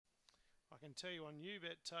I can tell you on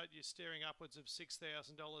UBet Tote, you're staring upwards of $6,000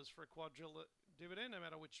 for a quadrilla dividend, no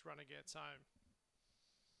matter which runner gets home.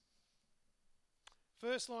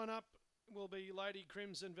 First line-up will be Lady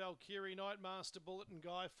Crimson, Valkyrie Knight, Master Bullet and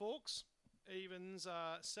Guy Fawkes. Evens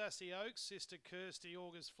are Sassy Oaks, Sister Kirsty,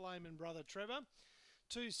 August Flame and Brother Trevor.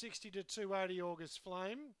 260 to 280 August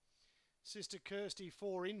Flame. Sister Kirsty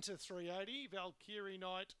 4 into 380. Valkyrie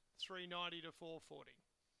Knight 390 to 440.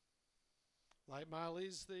 Late mail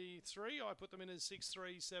is the 3. I put them in as 6,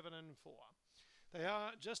 3, 7 and 4. They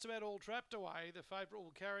are just about all trapped away. The favourite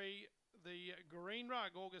will carry the green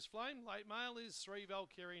rug, August Flame. Late mail is 3,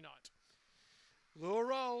 Valkyrie Knight. Lure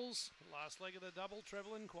rolls. Last leg of the double,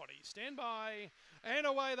 treble and quaddie. Stand by. And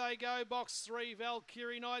away they go. Box 3,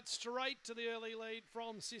 Valkyrie Knight, straight to the early lead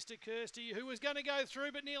from Sister Kirsty, who was going to go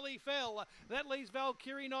through but nearly fell. That leaves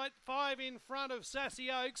Valkyrie Knight 5 in front of Sassy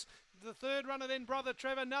Oaks. The third runner then Brother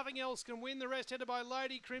Trevor. Nothing else can win. The rest headed by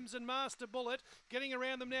Lady Crimson, Master Bullet. Getting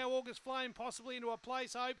around them now, August Flame possibly into a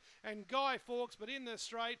Place Hope and Guy Fawkes. But in the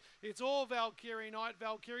straight, it's all Valkyrie Knight.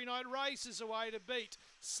 Valkyrie Knight races away to beat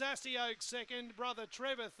Sassy Oaks second. Brother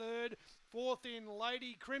Trevor third. Fourth in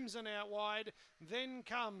Lady Crimson out wide. Then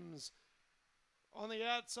comes on the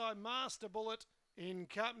outside Master Bullet in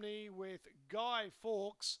company with Guy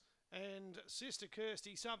Fawkes. And Sister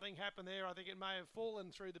Kirsty, something happened there. I think it may have fallen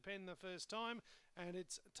through the pen the first time, and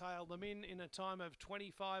it's tailed them in a time of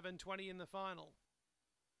 25 and 20 in the final.